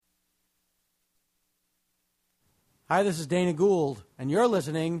Hi, this is Dana Gould, and you're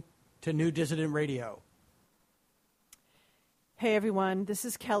listening to New Dissident Radio. Hey, everyone. This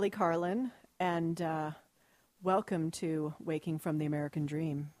is Kelly Carlin, and welcome to Waking from the American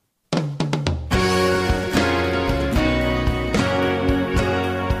Dream.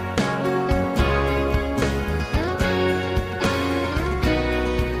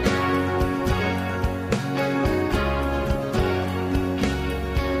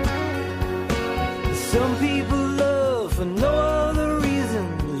 Some people love for no other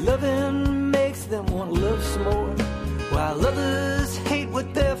reason. Loving makes them want to love some more. While others hate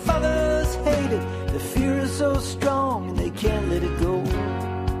what their fathers hated. The fear is so strong and they can't let it go.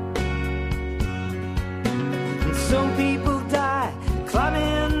 And some people die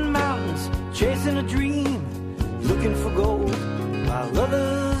climbing mountains, chasing a dream, looking for gold. While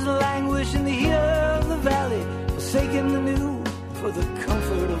others languish in the heat of the valley, forsaking the new for the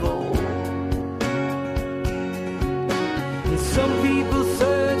comfort of old. Some people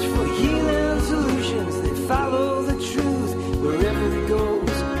search for healing solutions. They follow the truth wherever it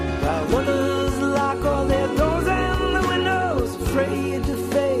goes. While others lock all their doors and the windows, afraid to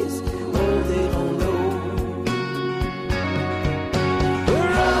face all they don't know.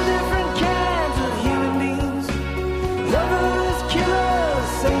 We're all different kinds of human beings. Lovers, killers,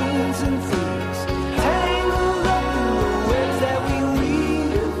 saints and thieves. Tangled up in the webs that we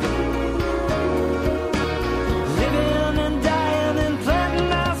weave. Living and dying and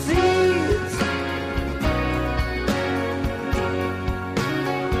planting our seeds.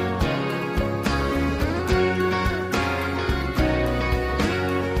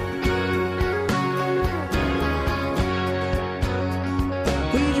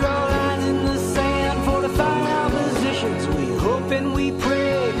 We draw lines in the sand, fortify our positions. We hope and we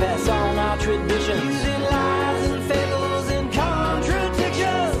pray, pass on our traditions. Using lies and fables and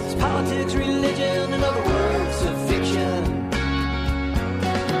contradictions. Politics, religion, and other words of fiction.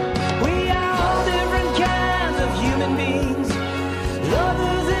 We are all different kinds of human beings.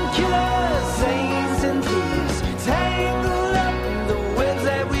 Lovers and killers, saints and thieves. Tangled up in the webs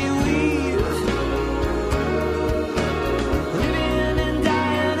that we weave. Living and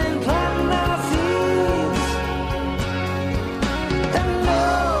dying and planting our seeds. And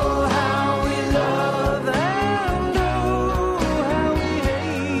know how we love and know how we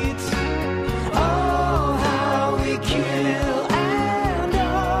hate. Oh, how we kill and oh,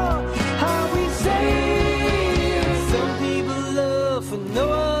 how we save. Some people love for no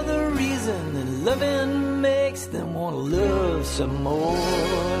other reason than loving makes them want to love some more.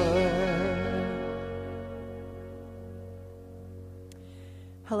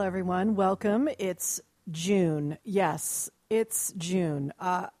 Hello, everyone. Welcome. It's June. Yes, it's June.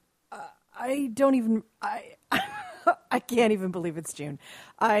 I I can't even believe it's June.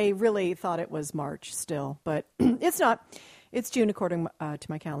 I really thought it was March still, but it's not. It's June according to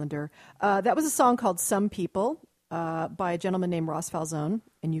my calendar. That was a song called Some People by a gentleman named Ross Falzone,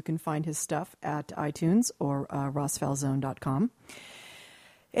 and you can find his stuff at iTunes or rossfalzone.com.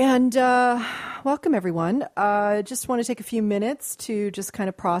 And welcome, everyone. Just want to take a few minutes to just kind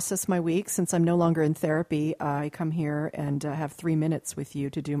of process my week. Since I'm no longer in therapy, I come here and have 3 minutes with you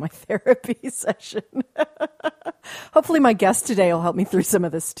to do my therapy session. Hopefully my guest today will help me through some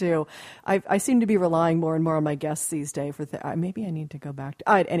of this, too. I seem to be relying more and more on my guests these days. Maybe I need to go back to...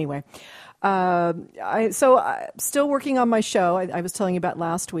 anyway, I'm still working on my show. I was telling you about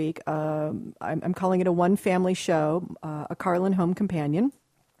last week. I'm calling it a one-family show, a Carlin Home Companion.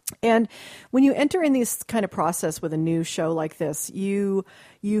 And when you enter in this kind of process with a new show like this, you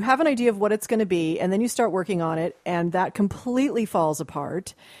have an idea of what it's going to be, and then you start working on it, and that completely falls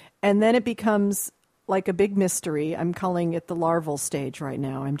apart. And then it becomes like a big mystery. I'm calling it the larval stage right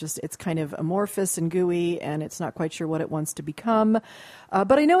now. It's kind of amorphous and gooey, and it's not quite sure what it wants to become.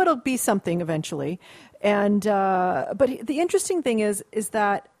 But I know it'll be something eventually. And but the interesting thing is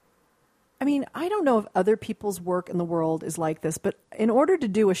that, I mean, I don't know if other people's work in the world is like this, but in order to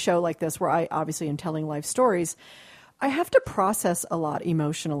do a show like this, where I obviously am telling life stories, I have to process a lot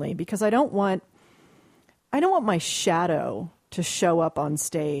emotionally, because I don't want my shadow to show up on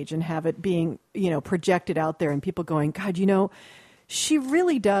stage and have it being, projected out there and people going, God, she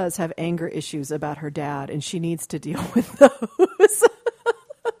really does have anger issues about her dad and she needs to deal with those.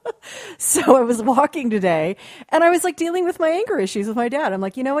 So I was walking today and I was like dealing with my anger issues with my dad. I'm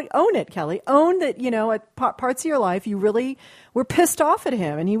like, you know what? Own it, Kelly. Own that, at parts of your life, you really were pissed off at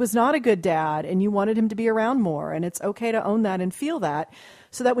him and he was not a good dad and you wanted him to be around more. And it's okay to own that and feel that,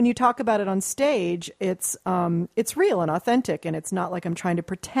 so that when you talk about it on stage, it's real and authentic. And it's not like I'm trying to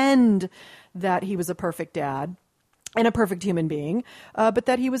pretend that he was a perfect dad. and a perfect human being, but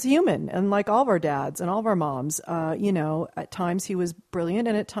that he was human, and like all of our dads and all of our moms, at times he was brilliant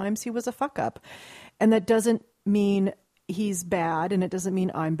and at times he was a fuck up. And that doesn't mean he's bad, and it doesn't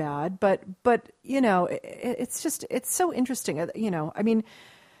mean I'm bad, but it's so interesting. I mean,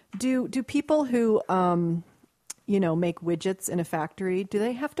 do people who make widgets in a factory, do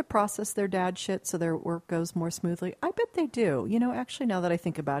they have to process their dad shit so their work goes more smoothly? I bet they do. Actually, now that I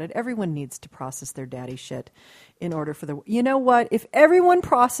think about it, everyone needs to process their daddy shit in order for you know what? If everyone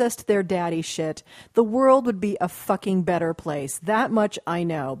processed their daddy shit, the world would be a fucking better place. That much I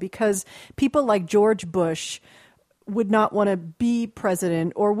know, because people like George Bush would not want to be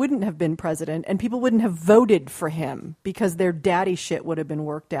president or wouldn't have been president, and people wouldn't have voted for him because their daddy shit would have been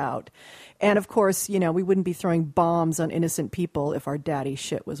worked out. And of course, we wouldn't be throwing bombs on innocent people if our daddy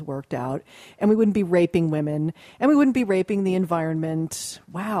shit was worked out, and we wouldn't be raping women, and we wouldn't be raping the environment.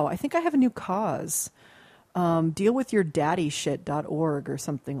 Wow, I think I have a new cause. Dealwithyourdaddysshit.org or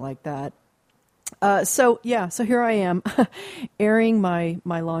something like that. So here I am airing my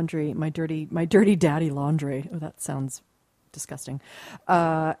laundry, my dirty daddy laundry. Oh, that sounds disgusting.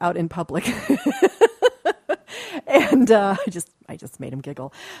 Out in public. And I just made him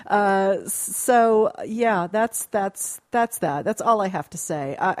giggle. So yeah, that's that. That's all I have to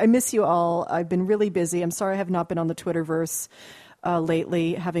say. I miss you all. I've been really busy. I'm sorry I have not been on the Twitterverse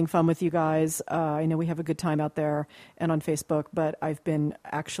lately, having fun with you guys. I know we have a good time out there and on Facebook, but I've been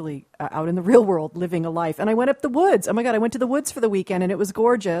actually out in the real world living a life. And I went up the woods. Oh my God, I went to the woods for the weekend and it was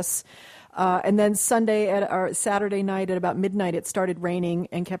gorgeous. And then Saturday night at about midnight, it started raining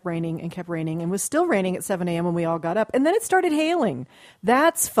and kept raining and kept raining and was still raining at 7 a.m. when we all got up. And then it started hailing.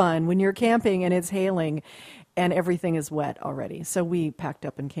 That's fun when you're camping and it's hailing and everything is wet already. So we packed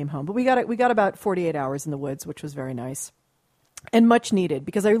up and came home. But we got about 48 hours in the woods, which was very nice. And much needed,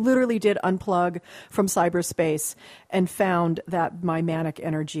 because I literally did unplug from cyberspace and found that my manic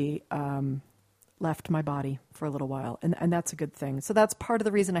energy left my body for a little while. And that's a good thing. So that's part of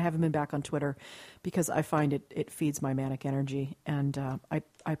the reason I haven't been back on Twitter, because I find it feeds my manic energy. And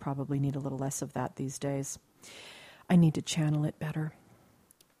I probably need a little less of that these days. I need to channel it better.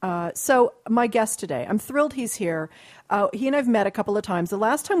 So my guest today, I'm thrilled he's here. He and I've met a couple of times. The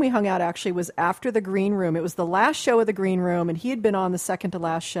last time we hung out actually was after the Green Room. It was the last show of the Green Room, and he had been on the second to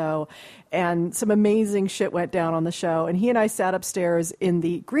last show, and some amazing shit went down on the show. And he and I sat upstairs in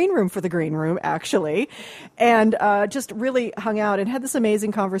the Green Room for the Green Room, actually, and just really hung out and had this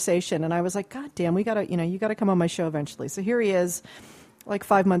amazing conversation. And I was like, God damn, you gotta come on my show eventually. So here he is, like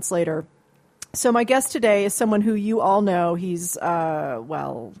 5 months later. So my guest today is someone who you all know. He's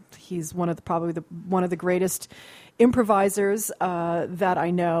he's one of the greatest improvisers that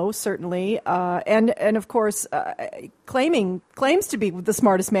I know, certainly, and of course claims to be the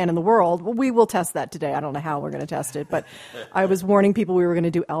smartest man in the world. Well, we will test that today. I don't know how we're going to test it, but I was warning people we were going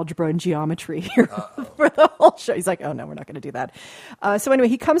to do algebra and geometry here for the whole show. He's like, oh no, we're not going to do that. So anyway,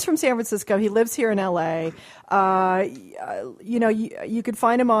 he comes from San Francisco. He lives here in LA. You could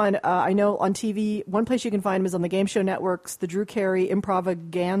find him on I know on TV. One place you can find him is on the Game Show Network's The Drew Carey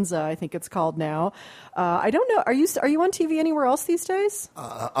Improvaganza, I think it's called now. I don't know. Are you on TV anywhere else these days?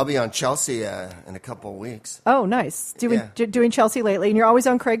 I'll be on Chelsea in a couple of weeks. Oh, nice. Doing Chelsea lately, and you're always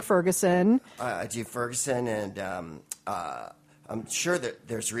on Craig Ferguson. I do Ferguson, and I'm sure that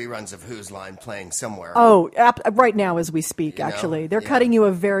there's reruns of Whose Line playing somewhere. Oh, right now as we speak, actually. They're cutting you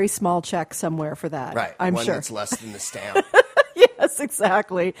a very small check somewhere for that. Right. I'm one sure. that's less than the stamp. Yes,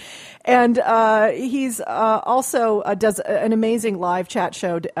 exactly. And he's also does an amazing live chat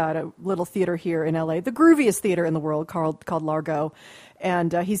show at a little theater here in LA, the grooviest theater in the world called Largo.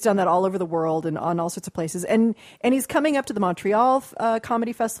 And he's done that all over the world and on all sorts of places. And he's coming up to the Montreal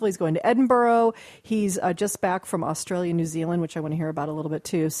Comedy Festival. He's going to Edinburgh. He's just back from Australia, New Zealand, which I want to hear about a little bit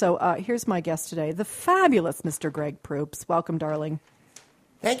too. So here's my guest today, the fabulous Mr. Greg Proops. Welcome, darling.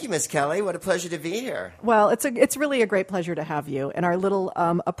 Thank you, Miss Kelly. What a pleasure to be here. Well, it's really a great pleasure to have you in our little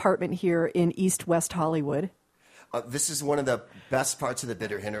apartment here in East West Hollywood. This is one of the best parts of the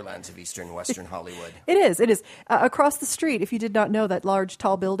bitter hinterlands of Eastern Western Hollywood. It is. Across the street, if you did not know that large,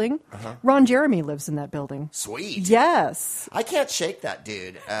 tall building, Ron Jeremy lives in that building. Sweet. Yes. I can't shake that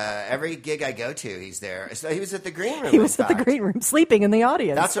dude. Every gig I go to, he's there. So he was at the Green Room. He was at the Green Room, sleeping in the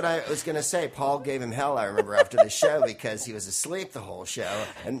audience. That's what I was going to say. Paul gave him hell, I remember, after the show because he was asleep the whole show.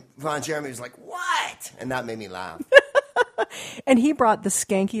 And Ron Jeremy was like, what? And that made me laugh. And he brought the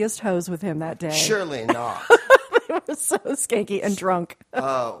skankiest hose with him that day. Surely not. It was so skanky and drunk.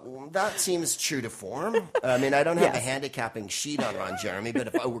 That seems true to form. I mean, I don't have a handicapping sheet on Ron Jeremy, but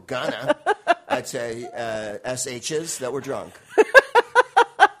if I were gonna, I'd say SHs that were drunk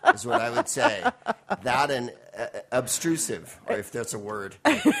is what I would say. That and obtrusive, or if that's a word.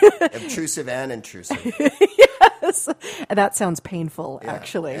 Obtrusive and intrusive. And that sounds painful, Yeah,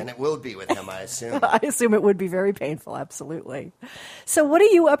 actually. And it will be with him, I assume. I assume it would be very painful, absolutely. So what are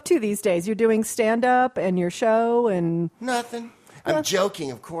you up to these days? You're doing stand-up and your show and... Nothing. I'm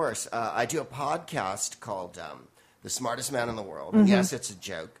joking, of course. I do a podcast called The Smartest Man in the World. And yes, it's a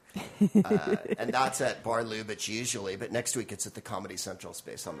joke. And that's at Bar Lubitsch usually, but next week it's at the Comedy Central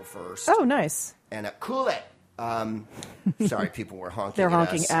space on the 1st. Oh, nice. And at Cool It. Sorry, people were honking They're at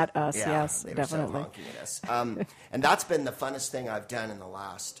honking us. at us, Yeah, yes, they were definitely. so honking at us. And that's been the funnest thing I've done in the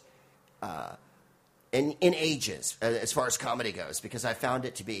last, in ages, as far as comedy goes, because I found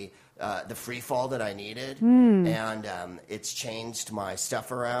it to be the free fall that I needed. And it's changed my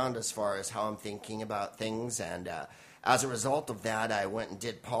stuff around as far as how I'm thinking about things. And as a result of that, I went and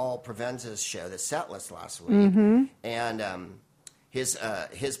did Paul Provenza's show, The Setlist, last week. And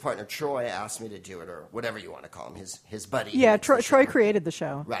his partner Troy asked me to do it, or whatever you want to call him, his buddy. Yeah, who makes the Troy show. created the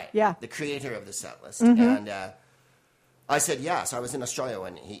show. Right. Yeah. The creator of the set list. And I said yes. I was in Australia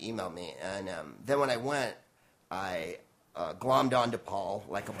when he emailed me. And then when I went, I glommed onto Paul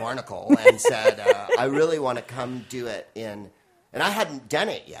like a barnacle and said, I really want to come do it in... And I hadn't done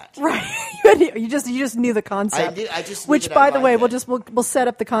it yet. Right. you just knew the concept. I just knew Which, that I by the way, liked it. we'll set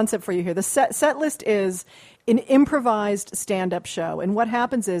up the concept for you here. The set list is an improvised stand-up show. And what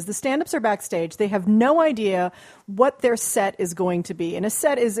happens is the stand-ups are backstage. They have no idea what their set is going to be. And a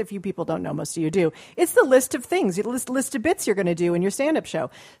set is, if you people don't know, most of you do, it's the list of things, list of bits you're going to do in your stand-up show.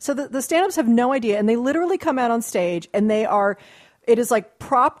 So the stand-ups have no idea, and they literally come out on stage, and it is like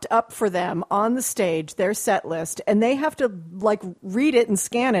propped up for them on the stage, their set list, and they have to like read it and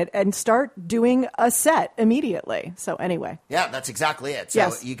scan it and start doing a set immediately. So anyway. Yeah, that's exactly it. So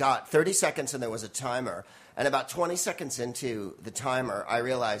Yes. you got 30 seconds and there was a timer. And about 20 seconds into the timer, I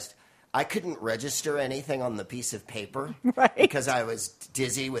realized I couldn't register anything on the piece of paper Right. because I was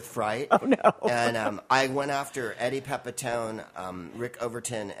dizzy with fright. Oh, no. And I went after Eddie Pepitone, Rick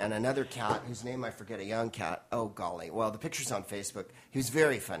Overton, and another cat whose name I forget, a young cat. Oh, golly. Well, the picture's on Facebook. He was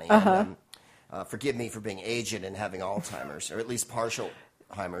very funny. And, forgive me for being aged and having Alzheimer's, or at least partial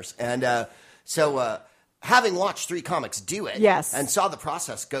Alzheimer's. And having watched 3 comics do it Yes. and saw the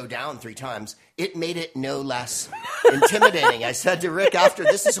process go down 3 times, it made it no less intimidating. I said to Rick after,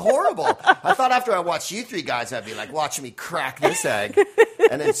 this is horrible. I thought after I watched you 3 guys, I'd be like, watch me crack this egg.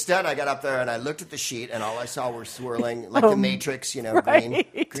 And instead I got up there and I looked at the sheet and all I saw were swirling, like the Matrix,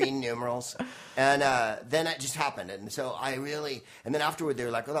 right. green numerals. And then it just happened. And so and then afterward they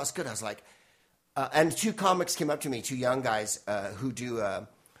were like, oh, that's good. I was like, and 2 comics came up to me, 2 young guys who do a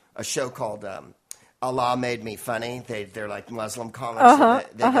show called... Allah Made Me Funny. They're like Muslim comics.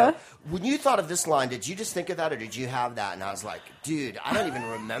 They go, when you thought of this line, did you just think of that or did you have that? And I was like, dude, I don't even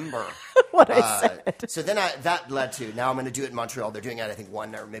remember what I said. So then that led to, now I'm going to do it in Montreal. They're doing it, I think,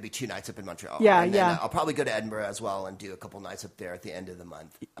 1 or maybe 2 nights up in Montreal. Yeah, and then, yeah. I'll probably go to Edinburgh as well and do a couple nights up there at the end of the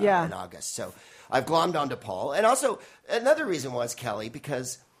month in August. So I've glommed onto Paul. And also, another reason was, Kelly,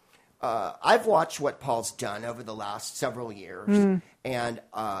 because I've watched what Paul's done over the last several years. And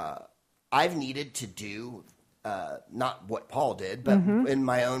I've needed to do not what Paul did, but in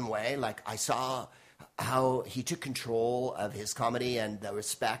my own way. Like I saw how he took control of his comedy and the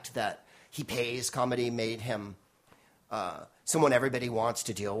respect that he pays comedy made him someone everybody wants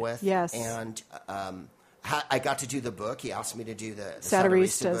to deal with. Yes. And I got to do the book. He asked me to do the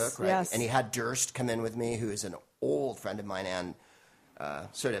Satiristas, book. Right? yes. And he had Durst come in with me, who is an old friend of mine and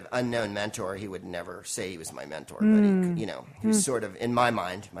sort of unknown mentor. He would never say he was my mentor, but he was sort of, in my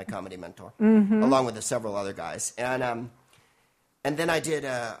mind, my comedy mentor, along with several other guys. And then I did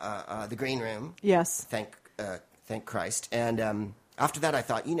the Green Room. Yes. Thank Christ. And after that, I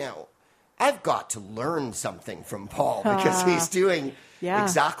thought, I've got to learn something from Paul because he's doing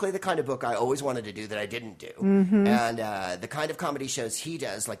exactly the kind of book I always wanted to do that I didn't do. And the kind of comedy shows he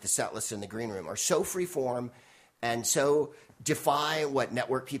does, like the Set List and the Green Room, are so freeform and so defy what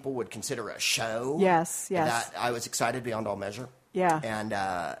network people would consider a show. Yes. That I was excited beyond all measure. Yeah. And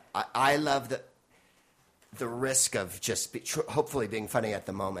I love the risk of just hopefully being funny at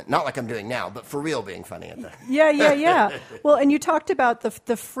the moment. Not like I'm doing now, but for real being funny at the Yeah. Well, and you talked about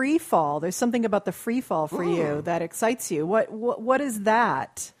the free fall. There's something about the free fall for you that excites you. What is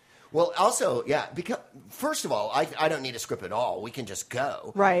that? Well, also, because first of all, I don't need a script at all. We can just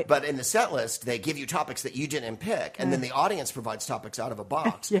go. Right. But in the set list, they give you topics that you didn't pick, and then the audience provides topics out of a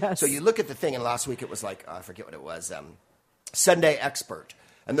box. Yes. So you look at the thing, and last week it was like, I forget what it was, Sunday Expert.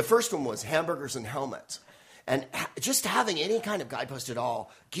 And the first one was hamburgers and helmets. And just having any kind of guidepost at all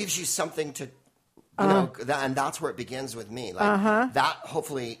gives you something to, and that's where it begins with me. Like that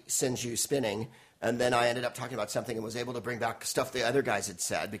hopefully sends you spinning And then I ended up talking about something and was able to bring back stuff the other guys had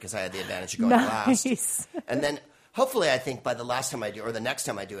said because I had the advantage of going last. And then hopefully I think by the last time I do or the next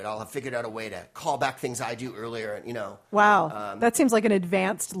time I do it, I'll have figured out a way to call back things I do earlier. Wow. That seems like an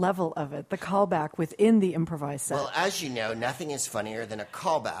advanced level of it, the callback within the improvised set. Well, as you know, nothing is funnier than a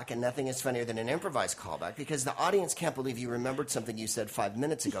callback and nothing is funnier than an improvised callback because the audience can't believe you remembered something you said 5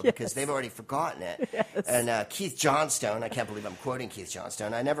 minutes ago because they've already forgotten it. Yes. And Keith Johnstone, I can't believe I'm quoting Keith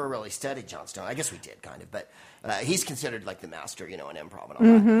Johnstone. I never really studied Johnstone. I guess we did kind of, but he's considered like the master, in improv and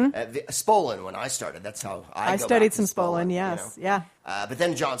all that. Spolin, when I started, that's how I go studied back to some Spolin, yes. Yeah. But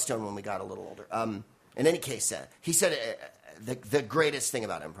then Johnstone when we got a little older. In any case, he said the greatest thing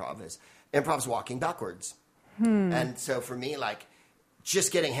about improv is improv's walking backwards. And so for me, like,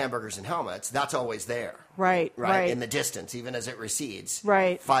 just getting hamburgers and helmets, that's always there. Right. In the distance, even as it recedes.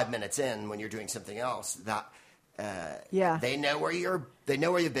 Right. 5 minutes in, when you're doing something else, that they know where you've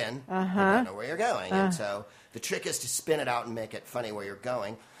been. They don't know where you're going. And so the trick is to spin it out and make it funny where you're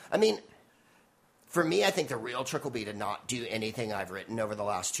going. I mean, for me, I think the real trick will be to not do anything I've written over the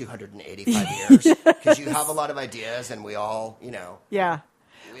last 285 years. Because you have a lot of ideas, and we all, Yeah.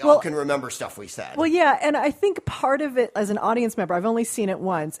 we all can remember stuff we said. Well, yeah, and I think part of it, as an audience member, I've only seen it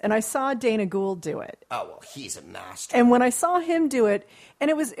once, and I saw Dana Gould do it. Oh, well, he's a master. And when I saw him do it,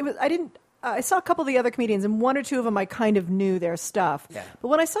 and I saw a couple of the other comedians, and one or two of them I kind of knew their stuff. Yeah. But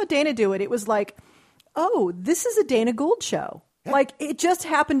when I saw Dana do it, it was like, oh, this is a Dana Gould show. Yeah. Like, it just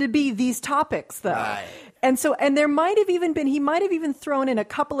happened to be these topics, though. Right. And so, and there might have even been, he might have even thrown in a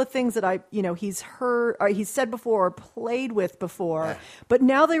couple of things that he's heard, or he's said before, or played with before, but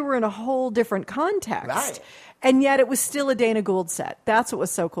now they were in a whole different context. Right. And yet it was still a Dana Gould set. That's what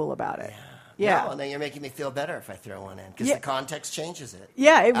was so cool about it. Yeah. Well, now you're making me feel better if I throw one in, because the context changes it.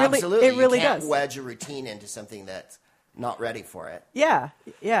 Yeah, it really, Absolutely. it really you can't does. wedge a routine into something that's not ready for it. Yeah.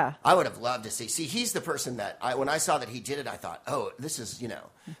 I would have loved to see. See, he's the person that when I saw that he did it, I thought, oh, this is,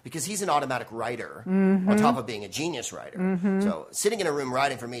 because he's an automatic writer on top of being a genius writer. So sitting in a room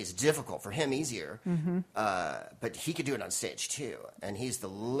writing for me is difficult. For him, easier. But he could do it on stage too, and he's the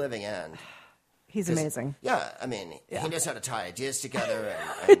living end. He's amazing. Yeah, I mean, he knows how to tie ideas together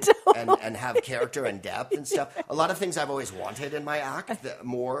and have character and depth and stuff. A lot of things I've always wanted in my act,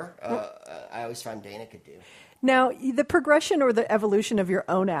 I always found Dana could do. Now, the progression or the evolution of your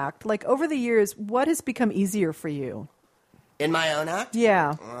own act, like over the years, what has become easier for you? In my own act?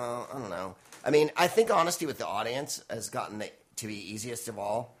 Yeah. Well, I don't know. I mean, I think honesty with the audience has gotten to be easiest of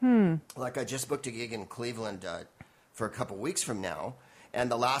all. Like, I just booked a gig in Cleveland for a couple weeks from now. And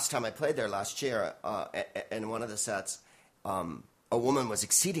the last time I played there last year, in one of the sets, a woman was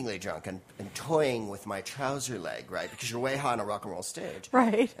exceedingly drunk and toying with my trouser leg, right? Because you're way high on a rock and roll stage.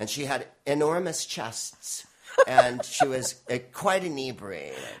 Right. And she had enormous chests. And she was quite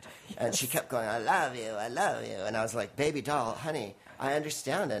inebriated. And she kept going, I love you, I love you. And I was like, baby doll, honey, I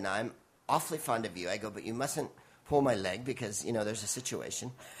understand, and I'm awfully fond of you. I go, but you mustn't pull my leg because, there's a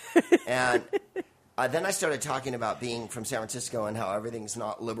situation. And then I started talking about being from San Francisco and how everything's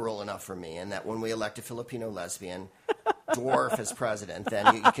not liberal enough for me, and that when we elect a Filipino lesbian dwarf as president,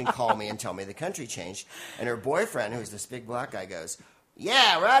 then you can call me and tell me the country changed. And her boyfriend, who's this big black guy, goes,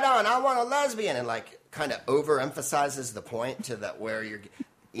 yeah, right on, I want a lesbian, and kind of overemphasizes the point to that where you're,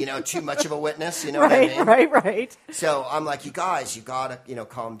 too much of a witness, what I mean? Right. So I'm like, you guys, you got to,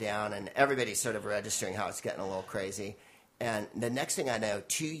 calm down, and everybody's sort of registering how it's getting a little crazy. And the next thing I know,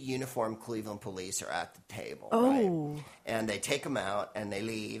 2 uniformed Cleveland police are at the table. Oh. Right? And they take them out, and they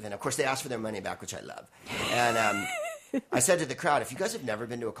leave. And, of course, they ask for their money back, which I love. And I said to the crowd, if you guys have never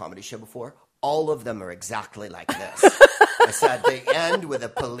been to a comedy show before, all of them are exactly like this. I said, they end with a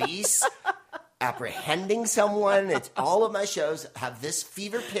police apprehending someone. All of my shows have this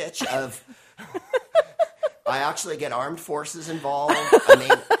fever pitch of I actually get armed forces involved. I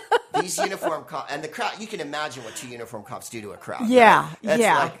mean, these uniform cops, and the crowd, you can imagine what 2 uniform cops do to a crowd. Yeah, right? That's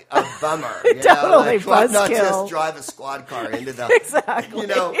yeah. like a bummer. Totally Why not buzzkill. just drive a squad car into the... Exactly.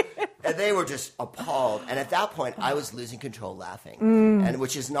 And they were just appalled. And at that point, I was losing control laughing, and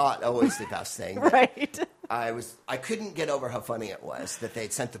which is not always the best thing. Right. I couldn't get over how funny it was that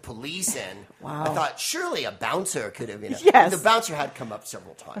they'd sent the police in. Wow. I thought surely a bouncer could have, Yes. The bouncer had come up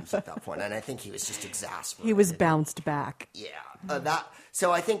several times at that point, and I think he was just exasperated. He was bounced back. Yeah.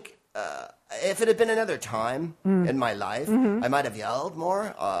 So I think if it had been another time in my life, I might have yelled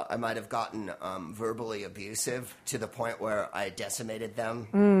more. I might have gotten verbally abusive to the point where I decimated them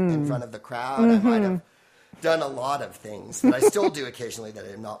in front of the crowd. I might have done a lot of things that I still do occasionally that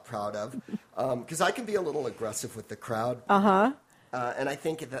I'm not proud of, because I can be a little aggressive with the crowd. And I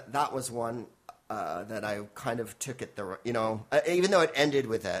think that was one that I kind of took it even though it ended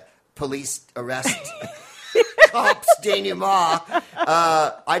with police arrest cops denouement.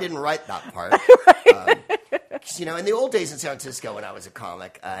 I didn't write that part. In the old days in San Francisco when I was a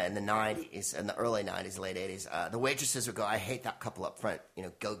comic in the 90s, in the early 90s, late 80s, the waitresses would go, I hate that couple up front.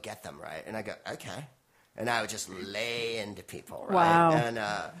 Go get them, right? And I go, okay. And I would just lay into people, right? Wow. And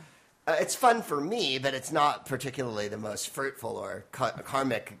it's fun for me, but it's not particularly the most fruitful or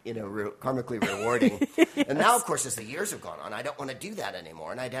karmically rewarding. Yes. And now, of course, as the years have gone on, I don't want to do that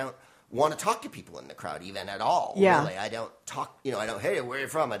anymore, and I don't want to talk to people in the crowd even at all. Yeah. Really. I don't talk, I don't, hey, where are you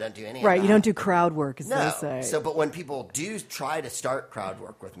from? I don't do any of Right, that. you don't do crowd work, as they say. So, but when people do try to start crowd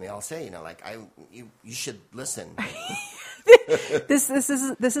work with me, I'll say, you should listen. This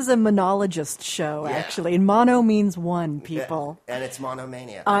is a monologist show, Yeah. actually. And mono means one, people. Yeah, and it's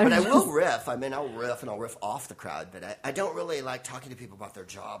monomania. But I will riff. I'll riff and I'll riff off the crowd. But I don't really like talking to people about their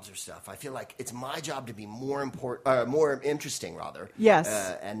jobs or stuff. I feel like it's my job to be more interesting, rather. Yes.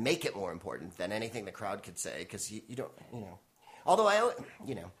 And make it more important than anything the crowd could say. Because you don't, Although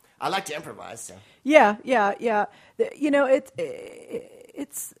I like to improvise. So. Yeah.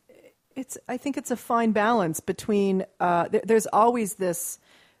 I think it's a fine balance between. There's always this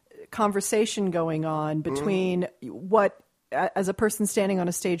conversation going on between what, as a person standing on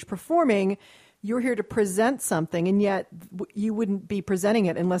a stage performing, you're here to present something, and yet you wouldn't be presenting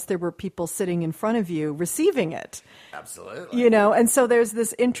it unless there were people sitting in front of you receiving it. Absolutely. And so there's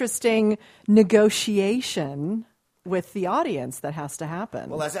this interesting negotiation with the audience that has to happen.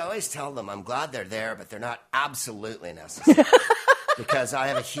 Well, as I always tell them, I'm glad they're there, but they're not absolutely necessary. Because I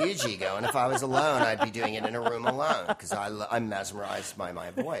have a huge ego, and if I was alone, I'd be doing it in a room alone, because I'm mesmerized by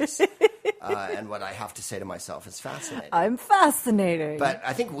my voice. And what I have to say to myself is fascinating. I'm fascinating. But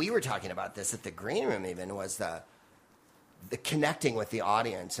I think we were talking about this at the Green Room even, was the connecting with the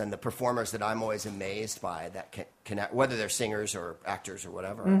audience and the performers that I'm always amazed by that can connect, whether they're singers or actors or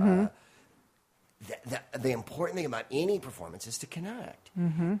whatever. Mm-hmm. The important thing about any performance is to connect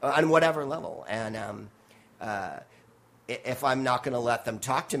on whatever level. And if I'm not going to let them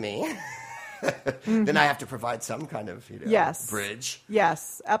talk to me, then I have to provide some kind of bridge.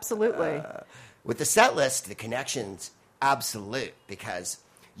 Yes, absolutely. With the set list, the connection's absolute, because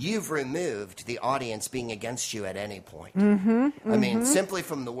you've removed the audience being against you at any point. I mean, simply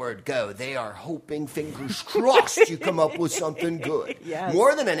from the word go, they are hoping, fingers crossed, you come up with something good. Yes.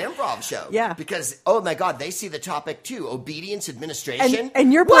 More than an improv show. Yeah. Because, oh my God, they see the topic too. Obedience, administration.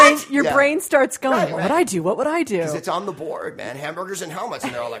 And your brain starts going, what would I do? What would I do? Because it's on the board, man. Hamburgers and helmets.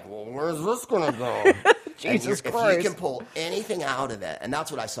 And they're all like, well, where's this going to go? Jesus If Christ. you can pull anything out of it, and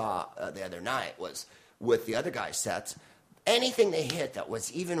that's what I saw the other night, was with the other guys' sets, anything they hit that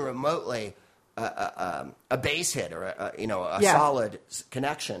was even remotely a base hit or a solid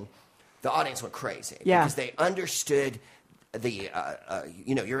connection, the audience went crazy. Yeah. Because they understood the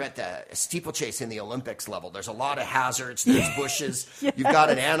you're at the steeplechase in the Olympics level. There's a lot of hazards. There's bushes. Yes. You've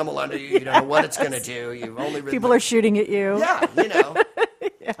got an animal under you. You don't know what it's going to do. You've only People are shooting at you. Yeah,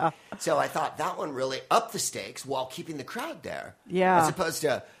 Yeah. So I thought that one really upped the stakes while keeping the crowd there. Yeah. As opposed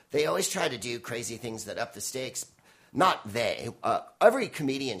to, they always try to do crazy things that up the stakes. Not they. Every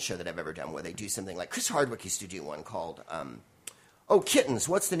comedian show that I've ever done where they do something like, Chris Hardwick used to do one called, Kittens.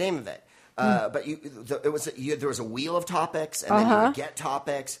 What's the name of it? But there was a wheel of topics, and then you would get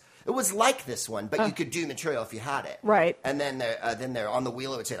topics. It was like this one, but you could do material if you had it. Right. And then there on the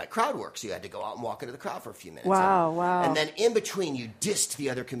wheel it would say like crowd work, so you had to go out and walk into the crowd for a few minutes. Wow. And then in between you dissed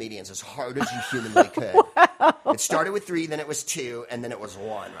the other comedians as hard as you humanly could. It started with 3, then it was 2, and then it was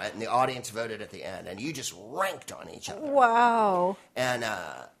 1, right? And the audience voted at the end, and you just ranked on each other. Wow. And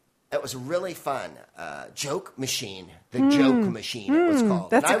it was really fun. Joke Machine. The Joke Machine, it was called.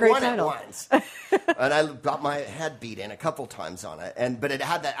 That's and a great I won title. it once. And I got my head beat in a couple times on it. But it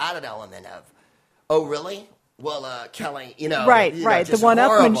had that added element of, oh, really? Well, Kelly, Right. just The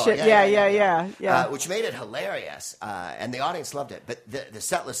one-upmanship. horrible. Yeah. Which made it hilarious. And the audience loved it. But the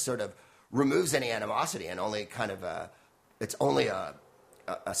set list sort of removes any animosity and only kind of it's only a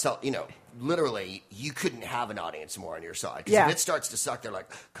literally, you couldn't have an audience more on your side. Because if it starts to suck, they're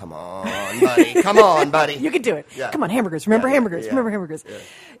like, come on, buddy. Come on, buddy. You can do it. Yeah. Come on, hamburgers. Remember hamburgers. Yeah. Remember hamburgers.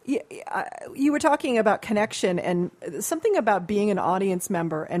 Yeah. You were talking about connection and something about being an audience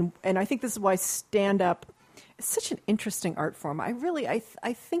member. And I think this is why stand-up is such an interesting art form. I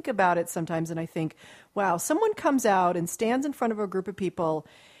think about it sometimes and I think, wow, someone comes out and stands in front of a group of people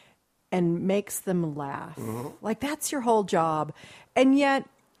and makes them laugh. Mm-hmm. Like, that's your whole job. And yet,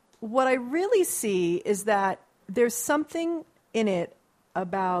 what I really see is that there's something in it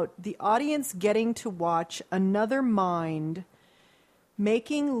about the audience getting to watch another mind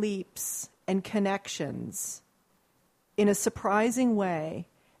making leaps and connections in a surprising way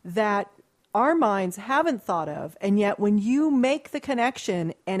that our minds haven't thought of. And yet when you make the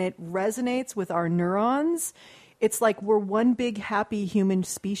connection and it resonates with our neurons, it's like we're one big happy human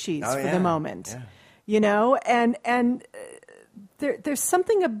species for the moment, you know? And there's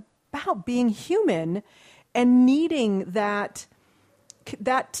something about being human and needing that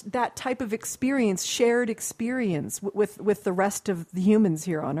type of experience, shared experience with the rest of the humans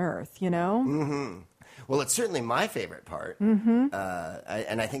here on Earth, you know? Mm-hmm. Well, it's certainly my favorite part, mm-hmm.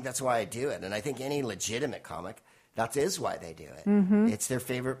 And I think that's why I do it. And I think any legitimate comic, that is why they do it. Mm-hmm. It's their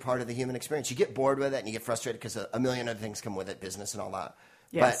favorite part of the human experience. You get bored with it and you get frustrated because a million other things come with it, business and all that.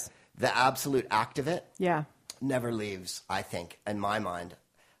 Yes. But the absolute act of it Yeah. never leaves, I think, in my mind.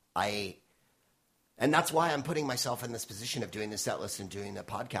 And that's why I'm putting myself in this position of doing the set list and doing the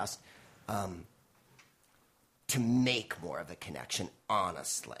podcast, to make more of a connection,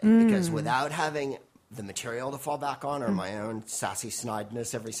 honestly. Because without having the material to fall back on, or my own sassy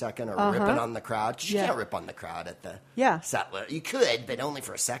snideness every second, or ripping on the crowd, 'cause you can't rip on the crowd at the set list. You could, but only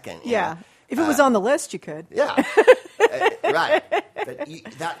for a second. you know? If it was on the list, you could. Yeah. Right. But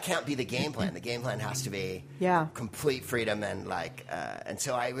that can't be the game plan. The game plan has to be complete freedom and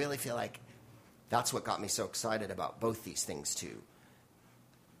so I really feel like that's what got me so excited about both these things, to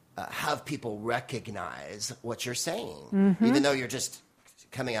have people recognize what you're saying, even though you're just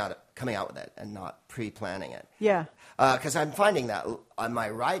coming out with it and not pre-planning it. Yeah. Because I'm finding that my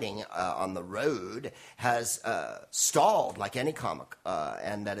writing on the road has stalled like any comic,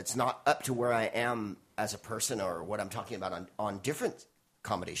 and that it's not up to where I am as a person or what I'm talking about on different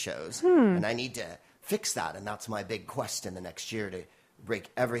comedy shows. And I need to fix that, and that's my big quest in the next year, to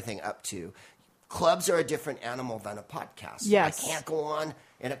break everything up to. Clubs are a different animal than a podcast. Yes. I can't go on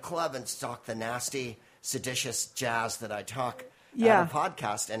in a club and talk the nasty, seditious jazz that I talk at a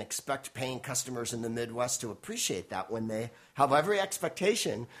podcast and expect paying customers in the Midwest to appreciate that when they have every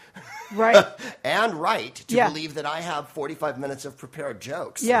expectation and right to believe that I have 45 minutes of prepared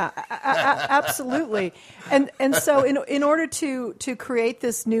jokes. Yeah, absolutely. And so in order to create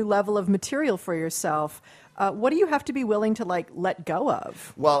this new level of material for yourself, what do you have to be willing to let go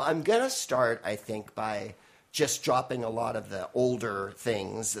of? Well, I'm going to start, I think, by just dropping a lot of the older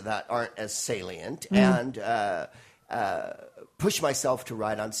things that aren't as salient and push myself to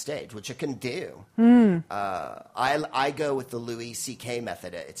write on stage, which I can do. I go with the Louis C.K.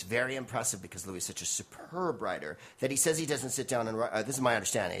 method. It's very impressive because Louis is such a superb writer that he says he doesn't sit down and write. This is my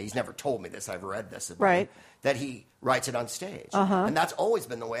understanding. He's never told me this. I've read this about him, that he writes it on stage. And that's always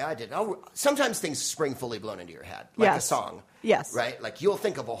been the way I did. Sometimes things spring fully blown into your head, like a song. Yes. Right? Like you'll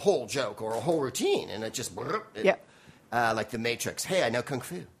think of a whole joke or a whole routine, and it just... like The Matrix. Hey, I know Kung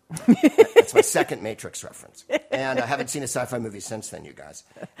Fu. That's my second Matrix reference. And I haven't seen a sci-fi movie since then, you guys.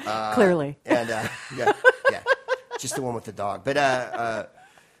 Clearly. And, just the one with the dog. But I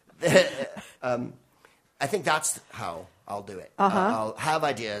think that's how I'll do it. I'll have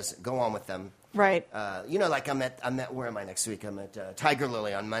ideas, go on with them. Right. Like I'm at, where am I next week? I'm at Tiger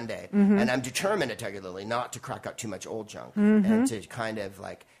Lily on Monday. And I'm determined at Tiger Lily not to crack out too much old junk and to kind of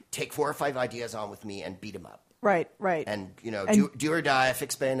take 4 or 5 ideas on with me and beat them up. Right. And, do or die,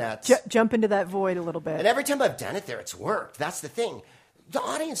 fix bayonets. Jump into that void a little bit. And every time I've done it there, it's worked. That's the thing. The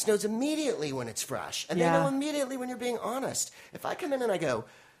audience knows immediately when it's fresh. And they know immediately when you're being honest. If I come in and I go,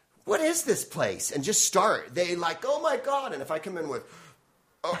 what is this place? And just start. They oh, my God. And if I come in with,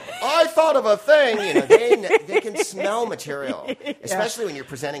 I thought of a thing, they can smell material. Especially when you're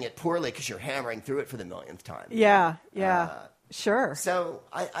presenting it poorly because you're hammering through it for the millionth time. Yeah. Sure. So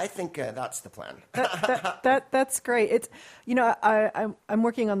I think that's the plan. That's great. It's I'm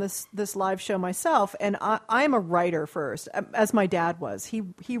working on this live show myself, and I am a writer first, as my dad was.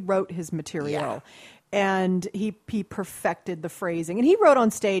 He wrote his material, and he perfected the phrasing, and he wrote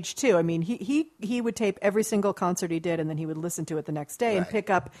on stage too. I mean, he would tape every single concert he did, and then he would listen to it the next day and pick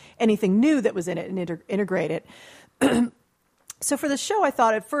up anything new that was in it and integrate it. So for the show, I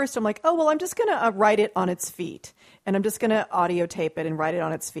thought at first, I'm like, oh, well, I'm just going to write it on its feet. And I'm just going to audio tape it and write it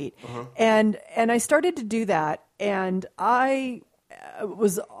on its feet. And I started to do that. And I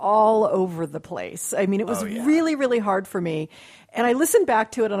was all over the place. I mean, it was really, really hard for me. And I listened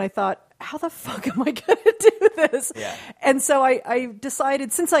back to it and I thought, how the fuck am I going to do this? Yeah. And so I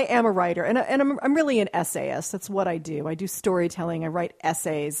decided, since I am a writer, and I'm really an essayist. That's what I do. I do storytelling. I write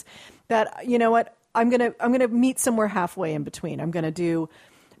essays. That, you know what? I'm gonna meet somewhere halfway in between. I'm gonna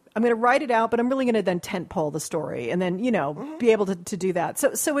write it out, but I'm really gonna then tent pole the story, and then be able to do that.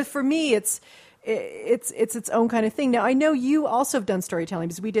 So for me, it's its own kind of thing. Now I know you also have done storytelling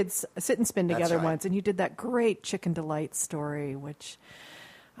because we did Sit and Spin together once, and you did that great Chicken Delight story, which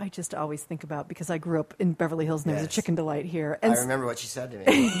I just always think about, because I grew up in Beverly Hills and there was a Yes. Chicken Delight here. I And remember what she said to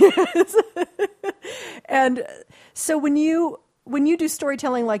me. And so when you do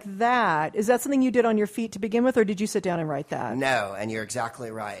storytelling like that, is that something you did on your feet to begin with, or did you sit down and write that? No, and you're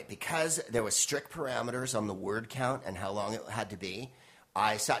exactly right. Because there was strict parameters on the word count and how long it had to be,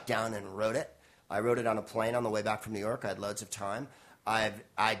 I sat down and wrote it. I wrote it on a plane on the way back from New York. I had loads of time.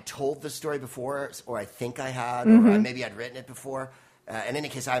 I'd told the story before, or I think I had, or maybe I'd written it before. In any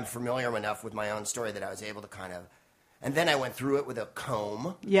case, I'm familiar enough with my own story that I was able to kind of... And then I went through it with a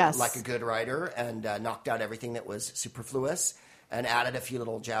comb, Yes. like a good writer, and knocked out everything that was superfluous and added a few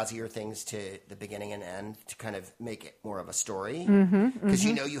little jazzier things to the beginning and end to kind of make it more of a story. Because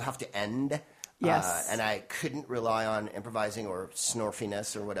you have to end. Yes. And I couldn't rely on improvising or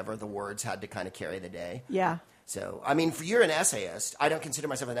snorfiness or whatever. The words had to kind of carry the day. Yeah. So, I mean, you're an essayist. I don't consider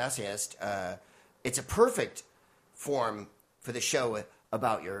myself an essayist. It's a perfect form for the show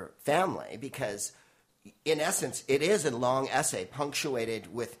about your family because, in essence, it is a long essay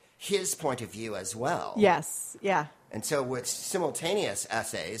punctuated with his point of view as well. Yes. Yeah. And so with simultaneous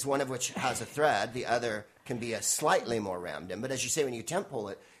essays, one of which has a thread, the other can be a slightly more random. But as you say, when you tempo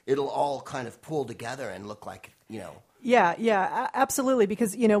it, it'll all kind of pull together and look like, Yeah, absolutely.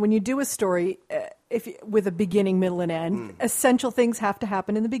 Because, when you do a story, with a beginning, middle, and end, essential things have to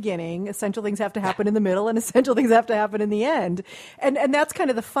happen in the beginning, essential things have to happen in the middle, and essential things have to happen in the end. And that's kind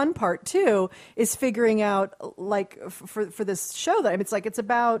of the fun part, too, is figuring out, like, for this show, that it's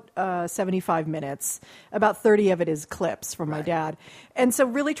about 75 minutes. About 30 of it is clips from my dad. And so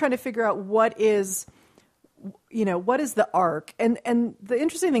really trying to figure out what is the arc? And the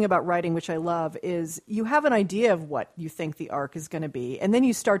interesting thing about writing, which I love, is you have an idea of what you think the arc is going to be, and then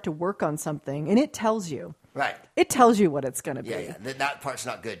you start to work on something, and it tells you. Right. It tells you what it's going to be. Yeah. That part's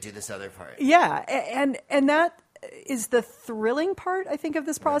not good. Do this other part. Yeah, and that is the thrilling part, I think, of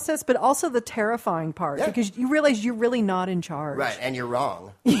this process, but also the terrifying part, because you realize you're really not in charge. Right, and you're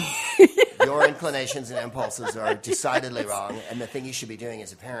wrong. Your inclinations and impulses are decidedly wrong, and the thing you should be doing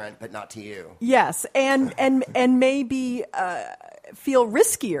as a parent, but not to you. Yes, and maybe feel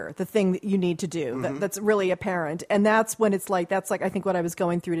riskier, the thing that you need to do that's really apparent, and that's when it's like I think what I was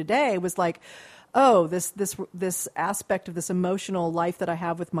going through today was like, oh, this aspect of this emotional life that I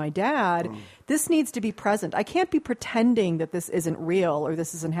have with my dad, this needs to be present. I can't be pretending that this isn't real or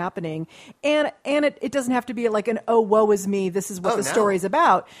this isn't happening. And it doesn't have to be like an, oh, woe is me, this is what the story's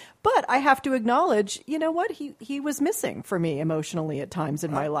about. But I have to acknowledge, you know what, he was missing for me emotionally at times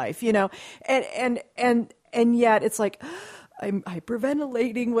in my life, and yet it's like, I'm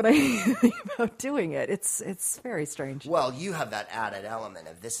hyperventilating when I think about doing it. It's very strange. Well, you have that added element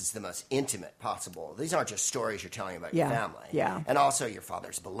of this is the most intimate possible. These aren't just stories you're telling about your family. Yeah. And also your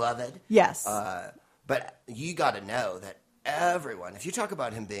father's beloved. Yes. But you got to know that everyone, if you talk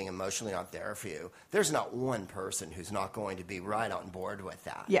about him being emotionally not there for you, there's not one person who's not going to be right on board with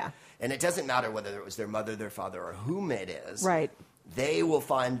that. Yeah. And it doesn't matter whether it was their mother, their father, or whom it is. Right. They will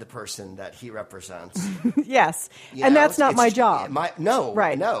find the person that he represents. Yes. And that's not my job. No.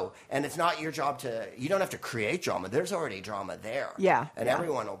 Right. No. And it's not your job you don't have to create drama. There's already drama there. Yeah. And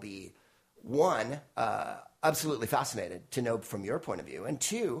everyone will be, one, absolutely fascinated to know from your point of view, and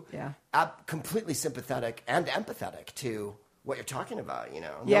two, completely sympathetic and empathetic to what you're talking about,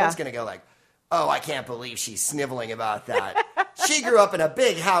 No one's going to go like, oh, I can't believe she's sniveling about that. She grew up in a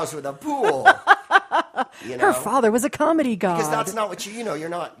big house with a pool. Her father was a comedy god. Because that's not what you're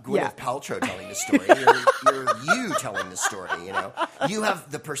not Gwyneth Paltrow telling the story. You're you telling the story, You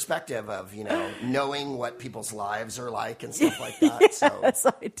have the perspective of, knowing what people's lives are like and stuff like that. Yes,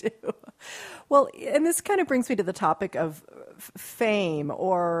 I do. Well, and this kind of brings me to the topic of fame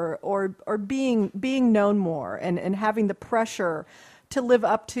or being known more and having the pressure to live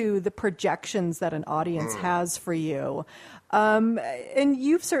up to the projections that an audience has for you. And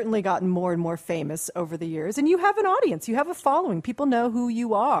you've certainly gotten more and more famous over the years. And you have an audience. You have a following. People know who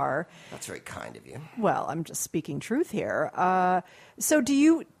you are. That's very kind of you. Well, I'm just speaking truth here. So do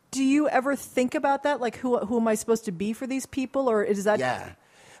you ever think about that? Like, who am I supposed to be for these people? Or is that... Yeah,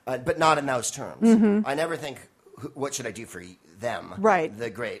 but not in those terms. I never think, what should I do for them? Right. The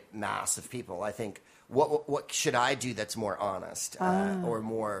great mass of people. I think, what should I do that's more honest or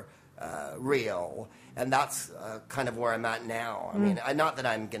more real? And that's kind of where I'm at now. I mean, not that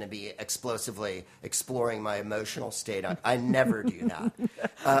I'm going to be explosively exploring my emotional state. I never do that.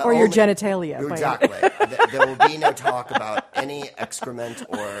 Or your genitalia. Exactly. There will be no talk about any excrement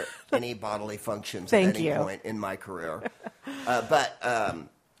or any bodily functions at any point in my career. But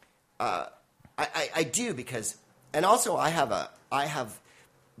I do because, and also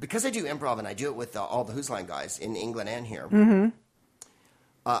because I do improv and I do it with all the Who's Line guys in England and here.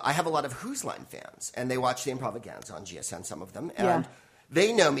 I have a lot of Who's Line fans, and they watch the Improvaganza on GSN, some of them, and Yeah.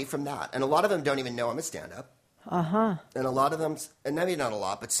 they know me from that. And a lot of them don't even know I'm a stand-up. And a lot of them, and maybe not a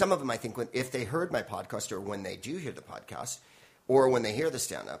lot, but some of them, I think, if they heard my podcast or when they do hear the podcast or when they hear the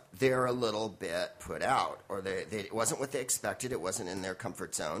stand-up, they're a little bit put out, or it wasn't what they expected. It wasn't in their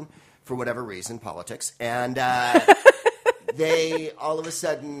comfort zone for whatever reason, politics. And they, all of a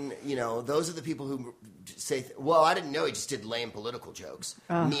sudden, those are the people who say, well, I didn't know he just did lame political jokes,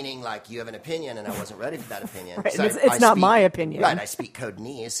 meaning like you have an opinion and I wasn't ready for that opinion. Right. So It's not my opinion. Right, I speak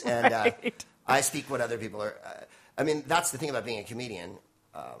Codanese, and Right. I speak what other people are. I mean, that's the thing about being a comedian.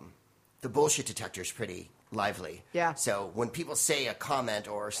 The bullshit detector is pretty lively. Yeah. So when people say a comment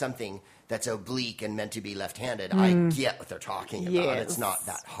or something that's oblique and meant to be left-handed, I get what they're talking about. Yes. It's not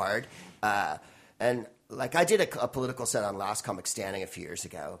that hard. And like I did a political set on Last Comic Standing a few years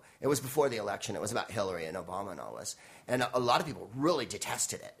ago. It was before the election. It was about Hillary and Obama and all this. And a lot of people really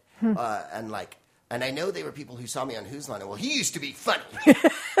detested it. And I know they were people who saw me on Who's Line and, well, he used to be funny.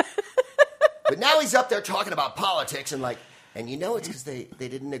 But now he's up there talking about politics and it's because they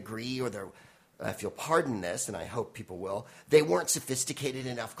didn't agree, or if you'll pardon this, and I hope people will, they weren't sophisticated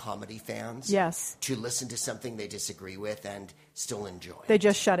enough comedy fans Yes. to listen to something they disagree with and still enjoy it. They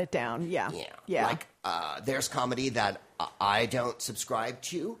just shut it down. Yeah. Yeah. Like, there's comedy that I don't subscribe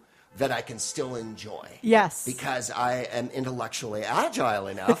to that I can still enjoy. Yes. Because I am intellectually agile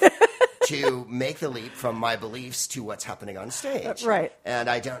enough to make the leap from my beliefs to what's happening on stage. Right. And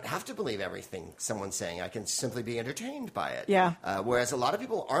I don't have to believe everything someone's saying. I can simply be entertained by it. Yeah. Whereas a lot of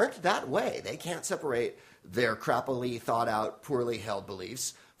people aren't that way. They can't separate their crappily thought out, poorly held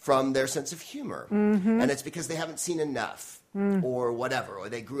beliefs from their sense of humor. Mm-hmm. And it's because they haven't seen enough or whatever, or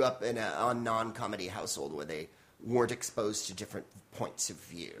they grew up in a non-comedy household where they weren't exposed to different points of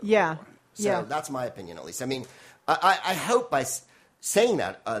view. Yeah. So that's my opinion, at least. I mean, I hope by saying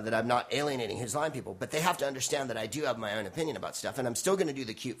that I'm not alienating Who's Line people, but they have to understand that I do have my own opinion about stuff, and I'm still going to do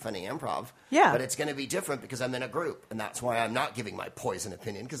the cute, funny improv. Yeah. But it's going to be different because I'm in a group, and that's why I'm not giving my poison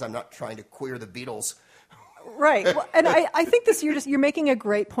opinion, because I'm not trying to queer the Beatles. Right. Well, and I think you're making a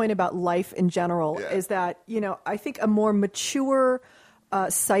great point about life in general, is that, I think a more mature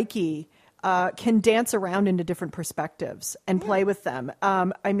psyche can dance around into different perspectives and play with them.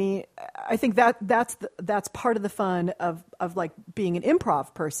 I mean, I think that's part of the fun of like being an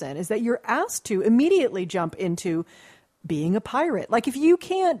improv person, is that you're asked to immediately jump into being a pirate. Like if you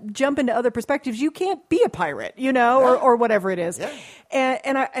can't jump into other perspectives, you can't be a pirate, or whatever it is. Yeah.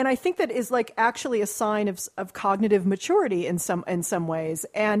 And I think that is like actually a sign of cognitive maturity in some ways.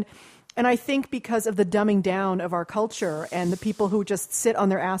 And I think because of the dumbing down of our culture and the people who just sit on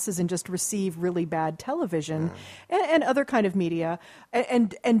their asses and just receive really bad television and other kind of media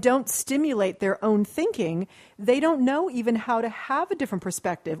and don't stimulate their own thinking, they don't know even how to have a different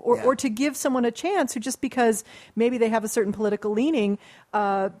perspective or to give someone a chance who, just because maybe they have a certain political leaning,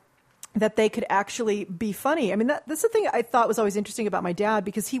 that they could actually be funny. I mean, that's the thing I thought was always interesting about my dad,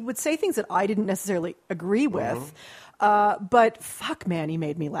 because he would say things that I didn't necessarily agree with. But fuck, man, he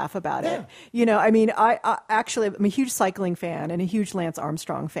made me laugh about it. I mean, I actually, I'm a huge cycling fan and a huge Lance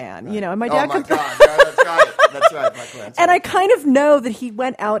Armstrong fan, and my dad. Oh my God, that's right. That's right, Mike Lance. And I kind of know that he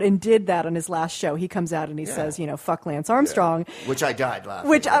went out and did that on his last show. He comes out and he says, fuck Lance Armstrong. Yeah. Which I died laughing.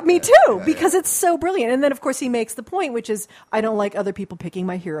 Which, me too, because it's so brilliant. And then, of course, he makes the point, which is, I don't like other people picking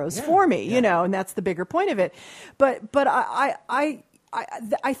my heroes for me, and that's the bigger point of it. But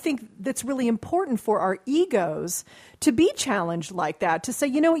I think that's really important for our egos to be challenged like that, to say,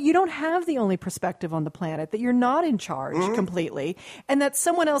 you don't have the only perspective on the planet, that you're not in charge completely, and that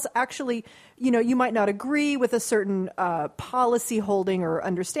someone else actually, you might not agree with a certain policy holding or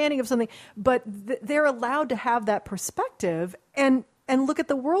understanding of something, but they're allowed to have that perspective and look at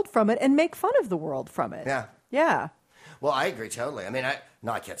the world from it and make fun of the world from it. Yeah. Yeah. Well, I agree totally. I mean,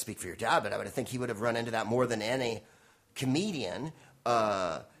 I can't speak for your dad, but I would think he would have run into that more than any comedian,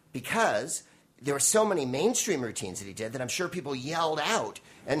 because there were so many mainstream routines that he did that I'm sure people yelled out.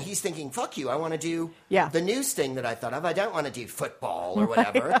 And he's thinking, fuck you, I want to do the news thing that I thought of. I don't want to do football or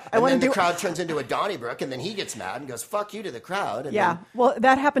whatever. And then the crowd turns into a Donnybrook, and then he gets mad and goes, fuck you to the crowd. And then, well,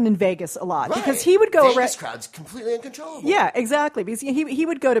 that happened in Vegas a lot. Because he would go Vegas crowd's completely uncontrollable. Yeah, exactly. Because he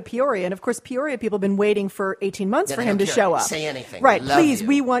would go to Peoria, and of course Peoria people have been waiting for 18 months for him to show up. Say anything. Right, please,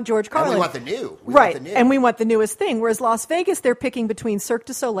 we want George Carlin. And we want the new. And we want the newest thing. Whereas Las Vegas, they're picking between Cirque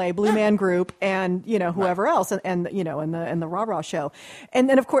du Soleil, Blue Man Group, and whoever else, and the Rah Rah show.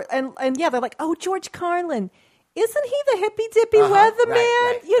 And then of course, and they're like, oh, George Carlin. isn't he the hippy dippy weatherman?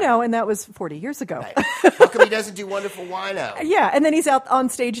 Right, you know, and that was 40 years ago. Right. How come he doesn't do Wonderful Wino? Yeah, and then he's out on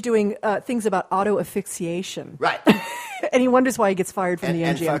stage doing things about auto asphyxiation. Right. And he wonders why he gets fired from the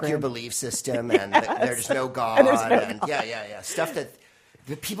And MGM fuck your Grand. belief system, and there's no God. And there's no God. Yeah. Stuff that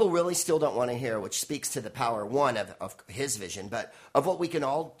people really still don't want to hear, which speaks to the power, one, of his vision, but of what we can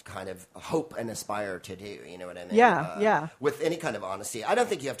all kind of hope and aspire to do. You know what I mean? Yeah. With any kind of honesty. I don't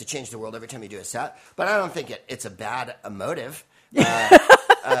think you have to change the world every time you do a set, but I don't think it's a bad motive. Because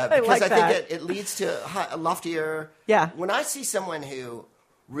like I that. think it leads to a loftier... Yeah. When I see someone who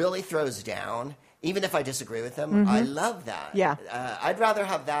really throws down... Even if I disagree with them, I love that. Yeah. I'd rather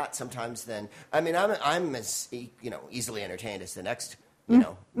have that sometimes than. I mean, I'm as easily entertained as the next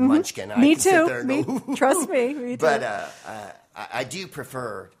munchkin. I Me can sit too. there and go, Trust me. Me too. But I do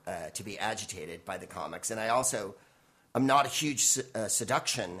prefer to be agitated by the comics, and I'm not a huge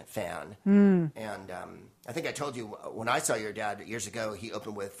seduction fan. And I think I told you when I saw your dad years ago, he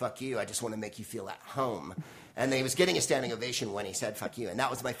opened with "Fuck you." I just want to make you feel at home. And he was getting a standing ovation when he said "fuck you," and that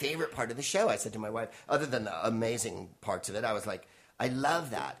was my favorite part of the show. I said to my wife, other than the amazing parts of it, I was like, I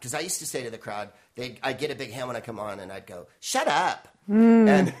love that, because I used to say to the crowd, I'd get a big hand when I come on, and I'd go, "Shut up,"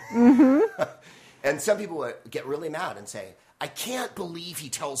 and and some people would get really mad and say, "I can't believe he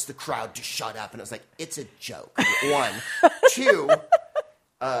tells the crowd to shut up," and I was like, it's a joke. One, two.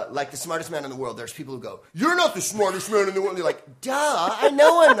 Like the smartest man in the world, there's people who go, "You're not the smartest man in the world." They're like, "Duh, I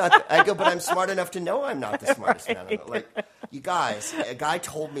know I'm not." I go, "But I'm smart enough to know I'm not the smartest man in the world." Like, you guys, a guy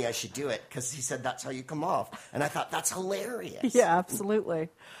told me I should do it because he said that's how you come off, and I thought that's hilarious. Yeah, absolutely.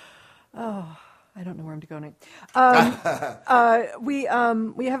 Oh, I don't know where I'm going. We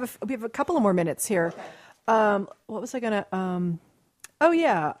have a couple of more minutes here. What was I gonna? Oh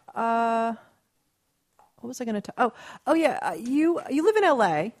yeah. What was I going to? Oh yeah. You live in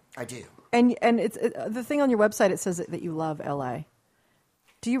L.A. I do. And it's the thing on your website. It says that you love L.A.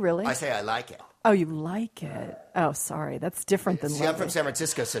 Do you really? I say I like it. Oh, you like it. Oh, sorry, that's different than. See, I'm from San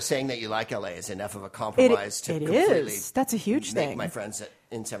Francisco, so saying that you like LA is enough of a compromise to completely. That's a huge make thing. my friends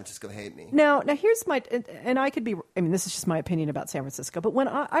in San Francisco hate me. Now here's my, and I could be. I mean, this is just my opinion about San Francisco. But when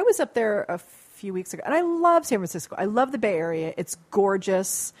I was up there a few weeks ago, and I love San Francisco. I love the Bay Area. It's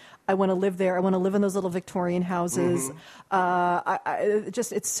gorgeous. I want to live there. I want to live in those little Victorian houses.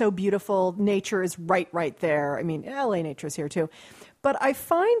 It's so beautiful. Nature is right there. I mean, LA nature is here too. But I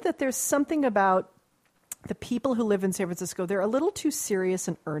find that there's something about the people who live in San Francisco. They're a little too serious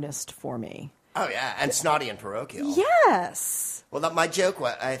and earnest for me. Oh yeah, and snotty and parochial. Yes. Well, my joke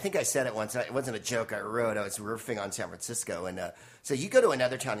was, I think I said it once. It wasn't a joke I wrote. I was riffing on San Francisco, and so you go to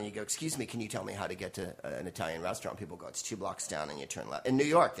another town and you go, "Excuse me, can you tell me how to get to an Italian restaurant?" People go, "It's 2 blocks down," and you turn left. In New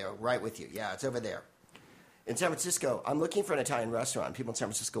York, they're right with you. Yeah, it's over there. In San Francisco, I'm looking for an Italian restaurant. People in San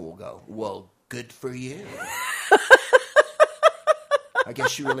Francisco will go, "Well, good for you." I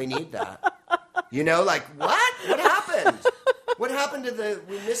guess you really need that. You know, like, what? What happened? What happened to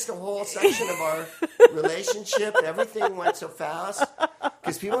we missed a whole section of our relationship. Everything went so fast.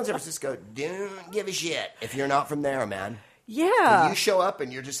 Because people in San Francisco don't give a shit if you're not from there, man. Yeah. When you show up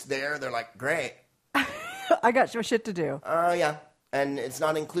and you're just there, they're like, great. I got some shit to do. Oh, yeah. And it's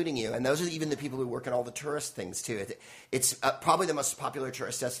not including you. And those are even the people who work in all the tourist things, too. It's probably the most popular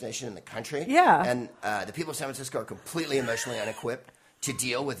tourist destination in the country. Yeah. And the people of San Francisco are completely emotionally unequipped to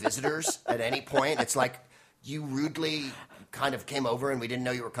deal with visitors at any point. It's like you rudely kind of came over and we didn't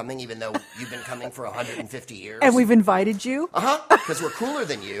know you were coming, even though you've been coming for 150 years. And we've invited you. Because we're cooler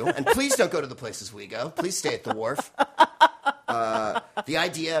than you. And please don't go to the places we go. Please stay at the wharf. The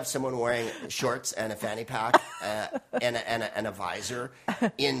idea of someone wearing shorts and a fanny pack and a visor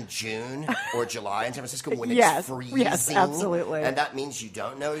in June or July in San Francisco when it's freezing. Yes, absolutely. And that means you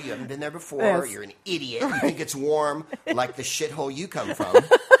don't know, you haven't been there before, Yes. you're an idiot, you think it's warm like the shithole you come from.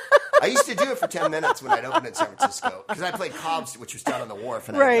 I used to do it for 10 minutes when I'd open in San Francisco because I played Cobb's, which was down on the wharf,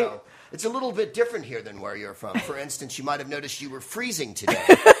 and Right. I'd go, it's a little bit different here than where you're from. For instance, you might have noticed you were freezing today.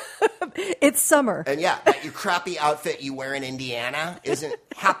 It's summer. And yeah, that your crappy outfit you wear in Indiana isn't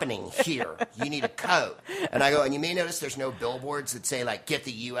happening here. You need a coat. And I go, and you may notice there's no billboards that say, like, get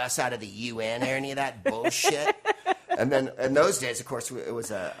the U.S. out of the UN or any of that bullshit. And then in those days, of course, it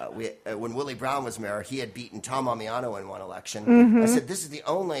was when Willie Brown was mayor, he had beaten Tom Amiano in one election. Mm-hmm. I said, this is the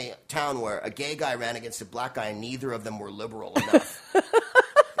only town where a gay guy ran against a black guy and neither of them were liberal enough.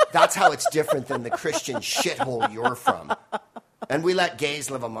 That's how it's different than the Christian shithole you're from. And we let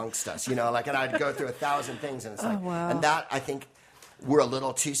gays live amongst us, you know, like, and I'd go through 1,000 things, and it's like, wow. and that, I think, we're a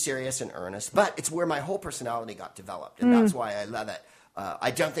little too serious and earnest, but it's where my whole personality got developed, and that's why I love it.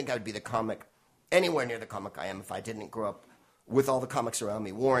 I don't think I would be the comic, anywhere near the comic I am, if I didn't grow up with all the comics around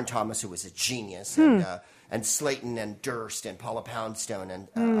me. Warren Thomas, who was a genius, and Slayton and Durst and Paula Poundstone and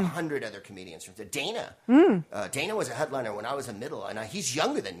 100 other comedians. Dana. Dana was a headliner when I was in middle, and he's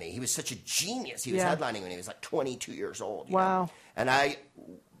younger than me. He was such a genius. He was headlining when he was like 22 years old. You know? And I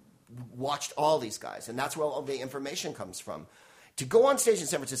watched all these guys, and that's where all the information comes from. To go on stage in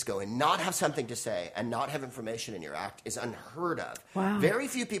San Francisco and not have something to say and not have information in your act is unheard of. Wow. Very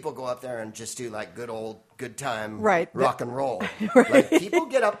few people go up there and just do like good time rock and roll. Like people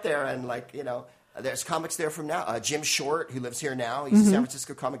get up there and like, you know, there's comics there from now. Jim Short, who lives here now, he's a San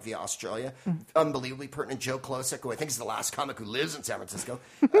Francisco comic via Australia. Unbelievably pertinent. Joe Klosik, who I think is the last comic who lives in San Francisco.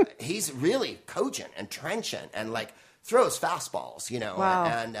 He's really cogent and trenchant and like throws fastballs, you know,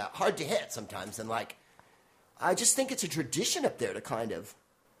 and hard to hit sometimes. And like, I just think it's a tradition up there to kind of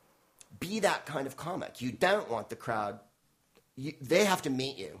be that kind of comic. You don't want the crowd. They have to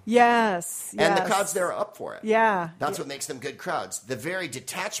meet you. Yes. And the crowds there are up for it. Yeah. That's what makes them good crowds. The very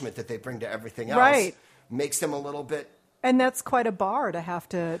detachment that they bring to everything else makes them a little bit... And that's quite a bar to have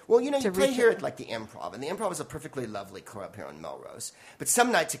to... Well, you know, you play here at like the Improv, and the Improv is a perfectly lovely club here on Melrose. But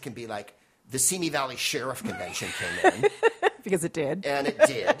some nights it can be like the Simi Valley Sheriff Convention came in. Because it did. And it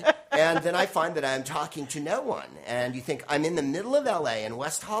did. And then I find that I'm talking to no one. And you think, I'm in the middle of L.A. in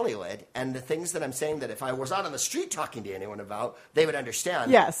West Hollywood, and the things that I'm saying that if I was out on the street talking to anyone about, they would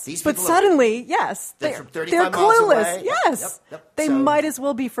understand. Yes. These but people suddenly, yes. They're from 35 they're miles clueless. away. Yes. Yep. They So- might as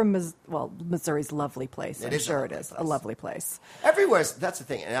well be from, Missouri's a lovely place. I'm is a sure it lovely is. place. A lovely place. Everywhere, that's the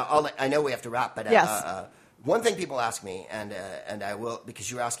thing. And I know we have to wrap, but Yes. one thing people ask me, and I will,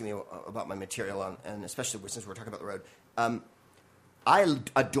 because you were asking me about my material, and especially since we're talking about the road, I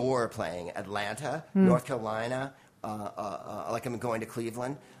adore playing Atlanta, North Carolina, like I'm going to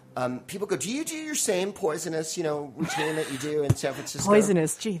Cleveland. People go, do you do your same poisonous, you know, routine that you do in San Francisco?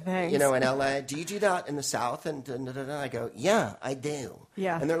 Poisonous, gee, thanks. You know, in L.A. Do you do that in the South? And I go, yeah, I do.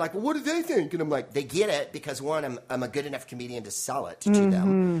 Yeah. And they're like, well, what do they think? And I'm like, they get it because, one, I'm a good enough comedian to sell it to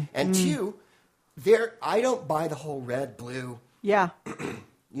them. And two, I don't buy the whole red, blue. Yeah.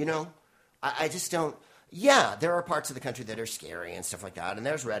 You know, I just don't. Yeah, there are parts of the country that are scary and stuff like that, and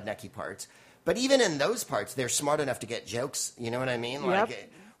there's rednecky parts. But even in those parts, they're smart enough to get jokes. You know what I mean? Yep.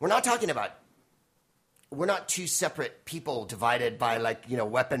 Like, we're not talking about. We're not two separate people divided by, like, you know,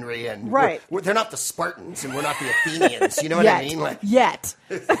 weaponry and right. They're not the Spartans and we're not the Athenians. You know what I mean? Like, Yet.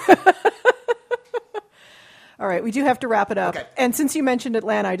 All right, we do have to wrap it up. Okay. And since you mentioned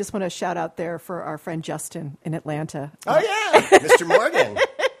Atlanta, I just want to shout out there for our friend Justin in Atlanta. oh yeah, Mr. Morgan.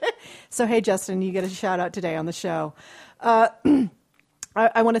 So, hey, Justin, you get a shout out today on the show. I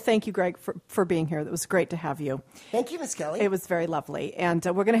want to thank you, Greg, for being here. It was great to have you. Thank you, Miss Kelly. It was very lovely. And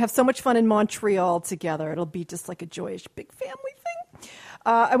we're going to have so much fun in Montreal together. It'll be just like a joyous big family thing.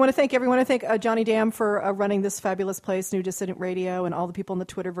 I want to thank everyone. I thank Johnny Dam for running this fabulous place, New Dissident Radio, and all the people in the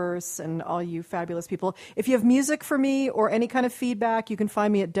Twitterverse and all you fabulous people. If you have music for me or any kind of feedback, you can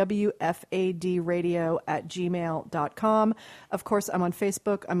find me at wfadradio@gmail.com. Of course, I'm on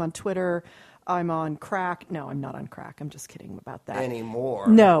Facebook. I'm on Twitter. I'm on crack. No, I'm not on crack. I'm just kidding about that. Anymore.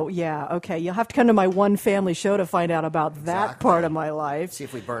 No, yeah, okay. You'll have to come to my one family show to find out about that Exactly. part of my life. See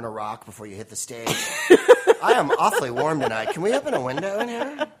if we burn a rock before you hit the stage. I am awfully warm tonight. Can we open a window in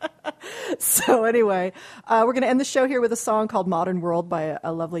here? So anyway, we're going to end the show here with a song called Modern World by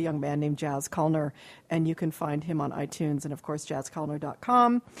a lovely young man named Jazz Culner. And you can find him on iTunes and, of course,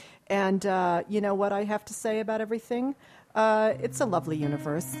 jazzculner.com. And you know what I have to say about everything? It's a lovely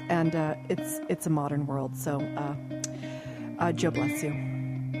universe, and it's a modern world. So Joe bless you.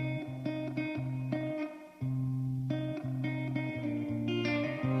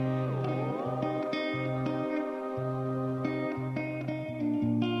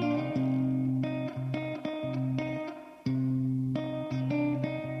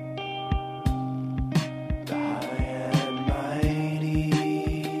 The high and mighty,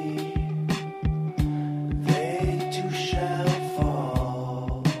 they too shall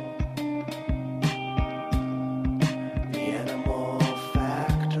fall. The animal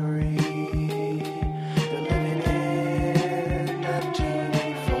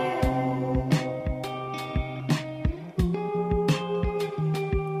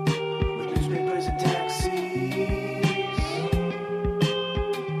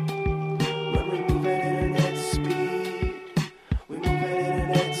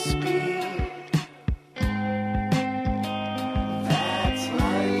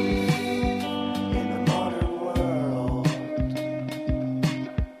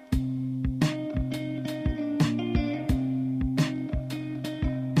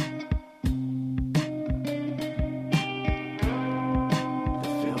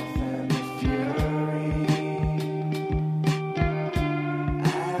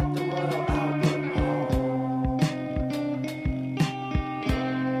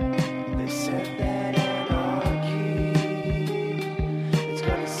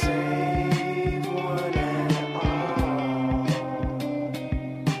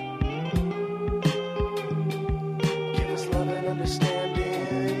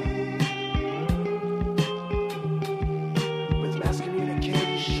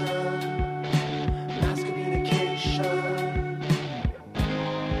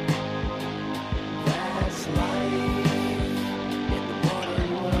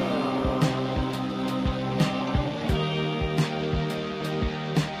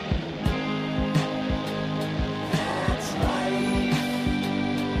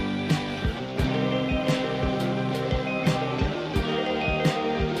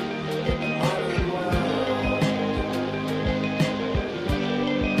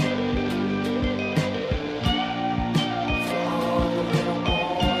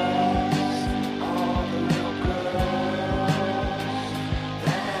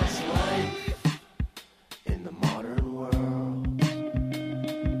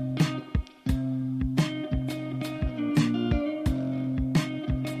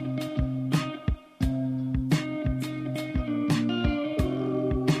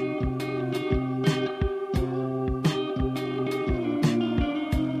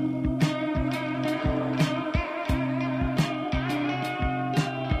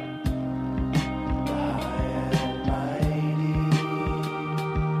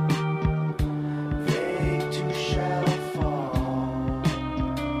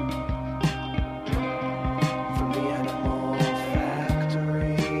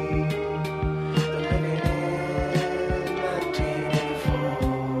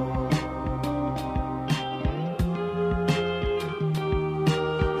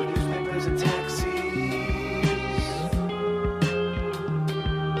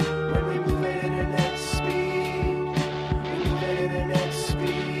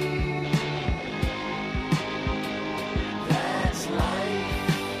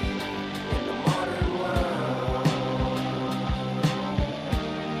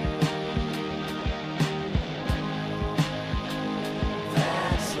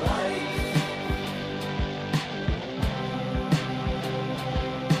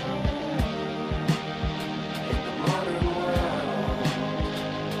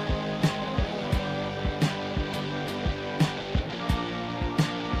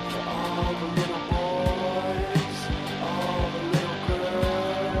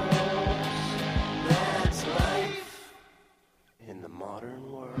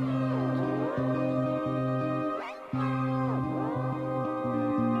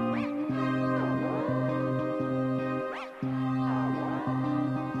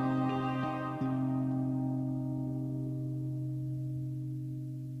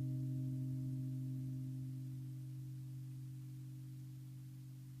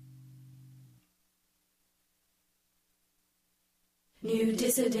New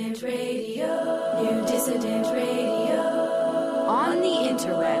Dissident Radio. New Dissident Radio. On the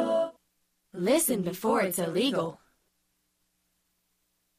interweb. Listen before it's illegal.